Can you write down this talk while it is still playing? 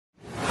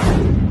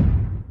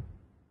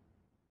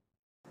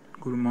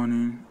Good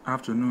morning,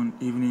 afternoon,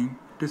 evening.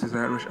 This is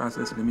Irish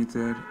Access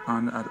Limited,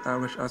 and at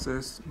Irish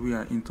Access we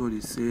are into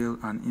the sale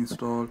and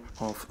install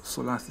of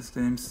solar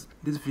systems.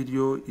 This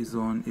video is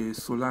on a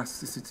solar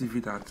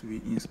CCTV that we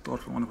installed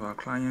for one of our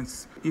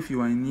clients. If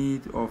you are in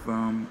need of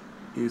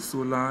a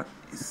solar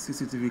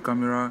CCTV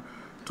camera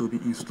to be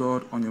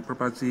installed on your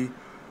property,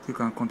 you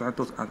can contact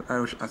us at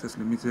Irish Access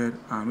Limited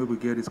and we will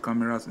get these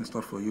cameras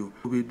installed for you.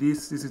 With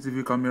these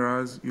CCTV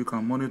cameras, you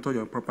can monitor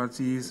your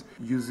properties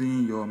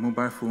using your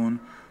mobile phone,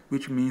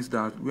 which means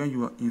that when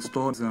you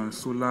install a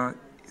solar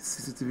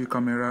CCTV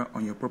camera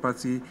on your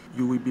property,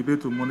 you will be able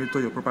to monitor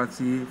your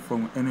property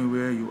from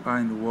anywhere you are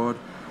in the world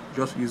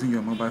just using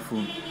your mobile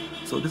phone.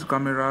 So these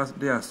cameras,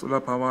 they are solar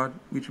powered,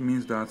 which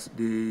means that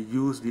they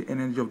use the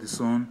energy of the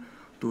sun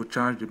to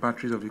charge the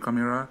batteries of the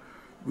camera,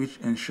 which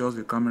ensures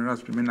the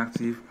cameras remain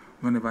active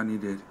whenever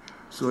needed.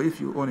 So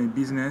if you own a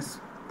business,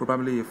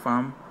 probably a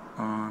farm,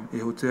 a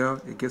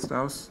hotel, a guest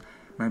house,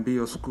 might be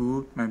your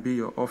school, might be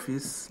your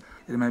office,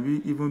 it might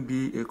be even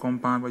be a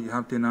compound where you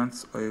have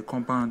tenants, or a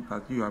compound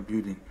that you are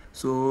building.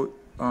 So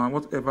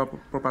whatever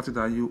property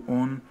that you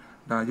own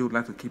that you would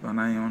like to keep an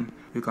eye on,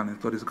 you can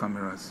install these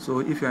cameras. So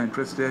if you are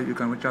interested, you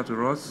can reach out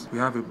to us. We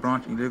have a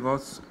branch in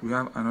Lagos, we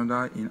have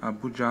another in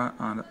Abuja,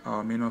 and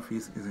our main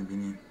office is in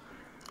Benin.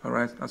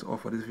 Alright, that's all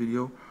for this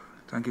video.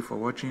 Thank you for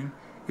watching.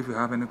 If you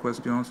have any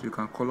questions, you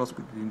can call us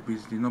with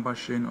the number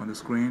shown on the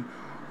screen,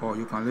 or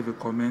you can leave a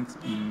comment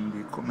in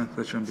the comment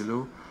section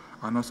below.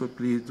 And also,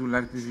 please do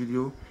like this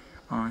video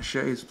and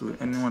share it to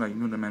anyone that you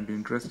know that might be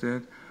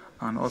interested,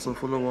 and also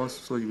follow us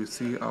so you will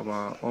see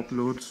our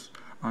uploads,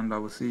 and I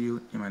will see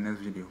you in my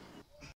next video.